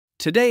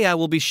Today I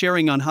will be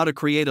sharing on how to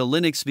create a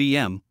Linux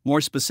VM,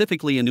 more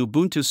specifically an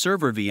Ubuntu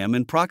server VM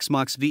in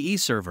Proxmox VE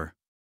server.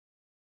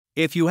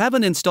 If you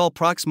haven't installed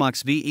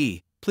Proxmox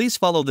VE, please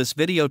follow this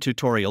video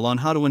tutorial on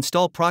how to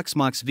install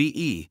Proxmox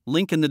VE,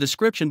 link in the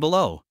description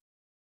below.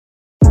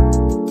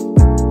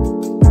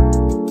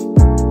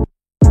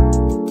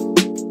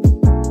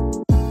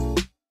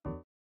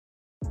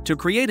 To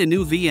create a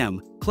new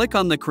VM, click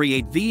on the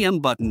Create VM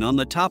button on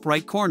the top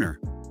right corner.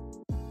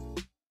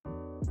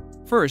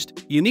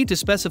 First, you need to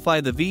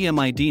specify the VM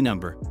ID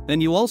number, then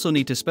you also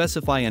need to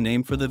specify a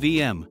name for the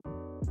VM.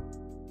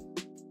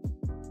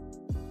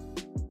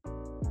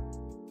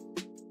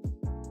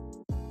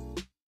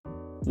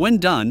 When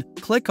done,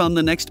 click on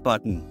the Next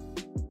button.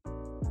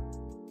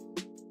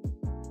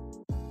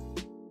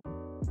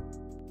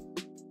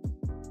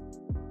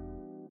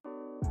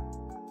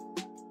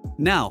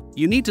 Now,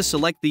 you need to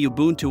select the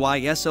Ubuntu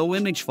ISO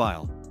image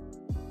file.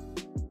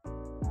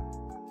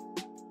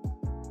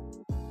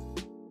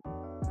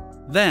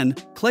 Then,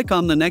 click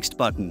on the Next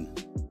button.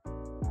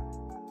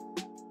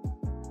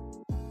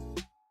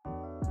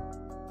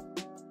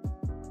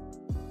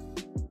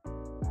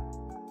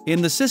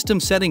 In the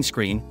System Settings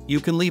screen, you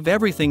can leave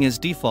everything as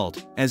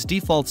default, as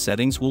default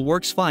settings will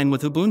work fine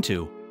with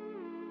Ubuntu.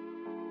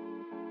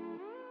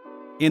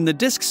 In the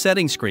Disk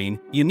Settings screen,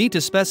 you need to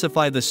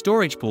specify the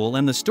storage pool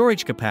and the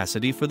storage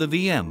capacity for the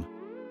VM.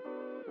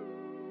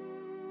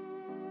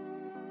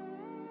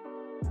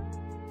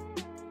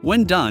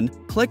 When done,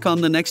 click on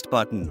the Next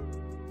button.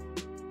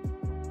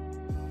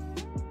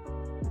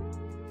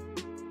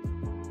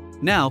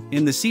 Now,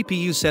 in the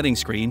CPU settings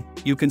screen,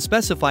 you can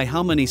specify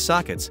how many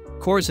sockets,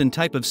 cores and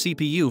type of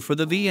CPU for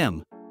the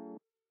VM.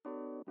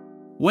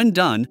 When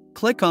done,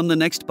 click on the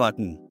Next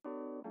button.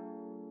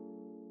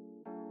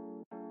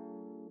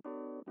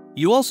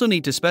 You also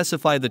need to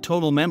specify the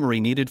total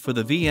memory needed for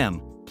the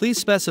VM. Please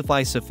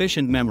specify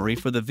sufficient memory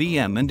for the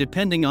VM and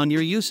depending on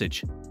your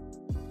usage.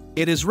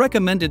 It is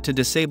recommended to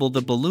disable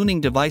the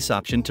ballooning device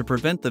option to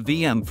prevent the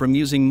VM from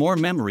using more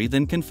memory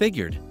than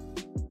configured.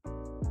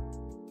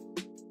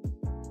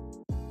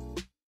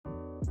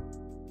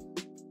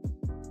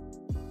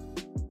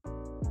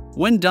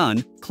 When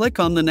done, click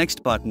on the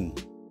Next button.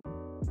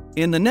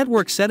 In the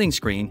Network Settings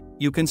screen,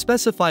 you can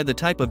specify the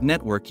type of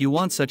network you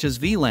want, such as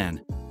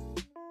VLAN.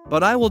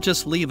 But I will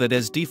just leave it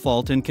as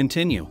default and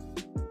continue.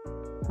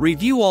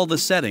 Review all the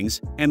settings,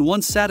 and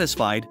once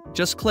satisfied,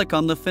 just click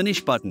on the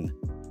Finish button.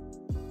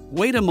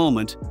 Wait a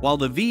moment while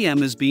the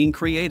VM is being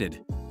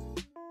created.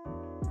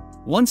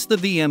 Once the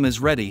VM is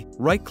ready,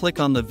 right-click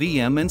on the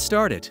VM and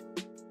start it.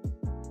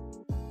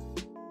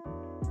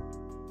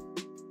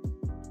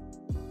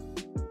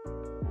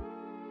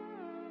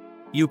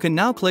 You can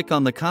now click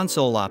on the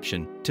console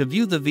option to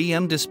view the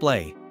VM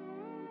display.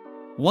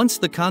 Once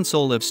the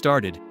console has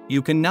started,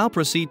 you can now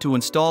proceed to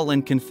install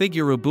and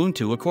configure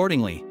Ubuntu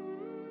accordingly.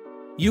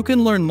 You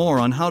can learn more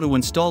on how to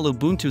install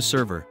Ubuntu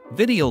server,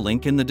 video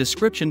link in the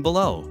description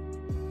below.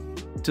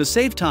 To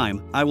save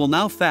time, I will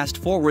now fast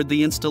forward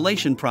the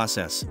installation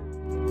process.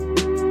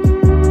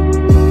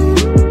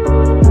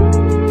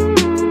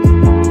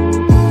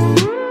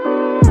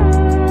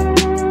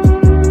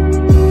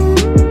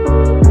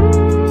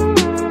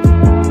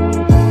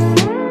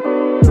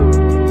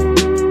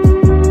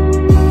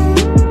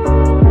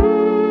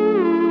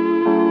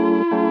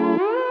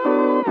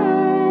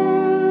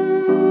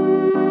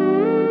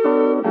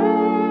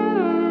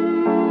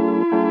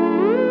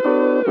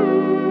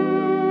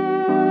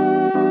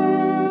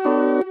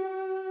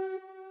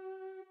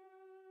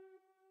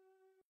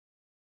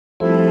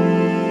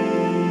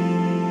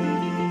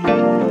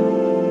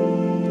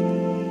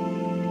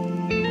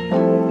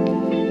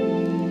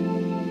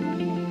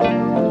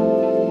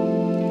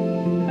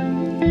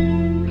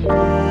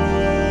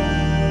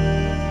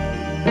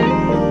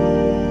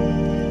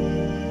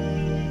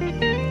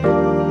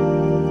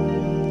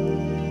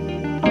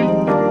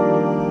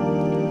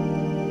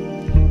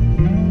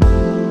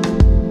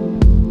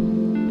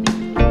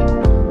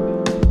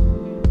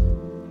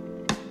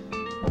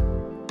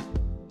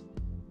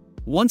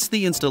 Once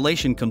the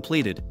installation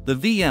completed, the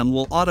VM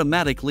will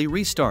automatically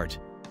restart.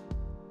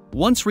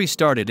 Once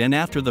restarted and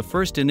after the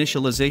first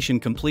initialization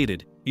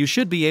completed, you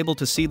should be able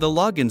to see the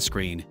login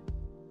screen.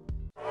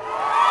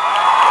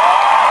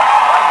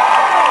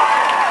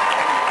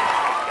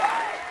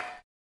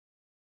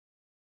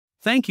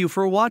 Thank you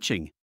for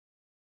watching.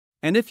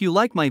 And if you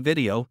like my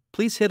video,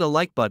 please hit a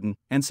like button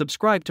and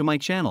subscribe to my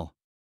channel.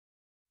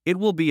 It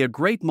will be a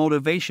great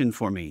motivation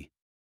for me.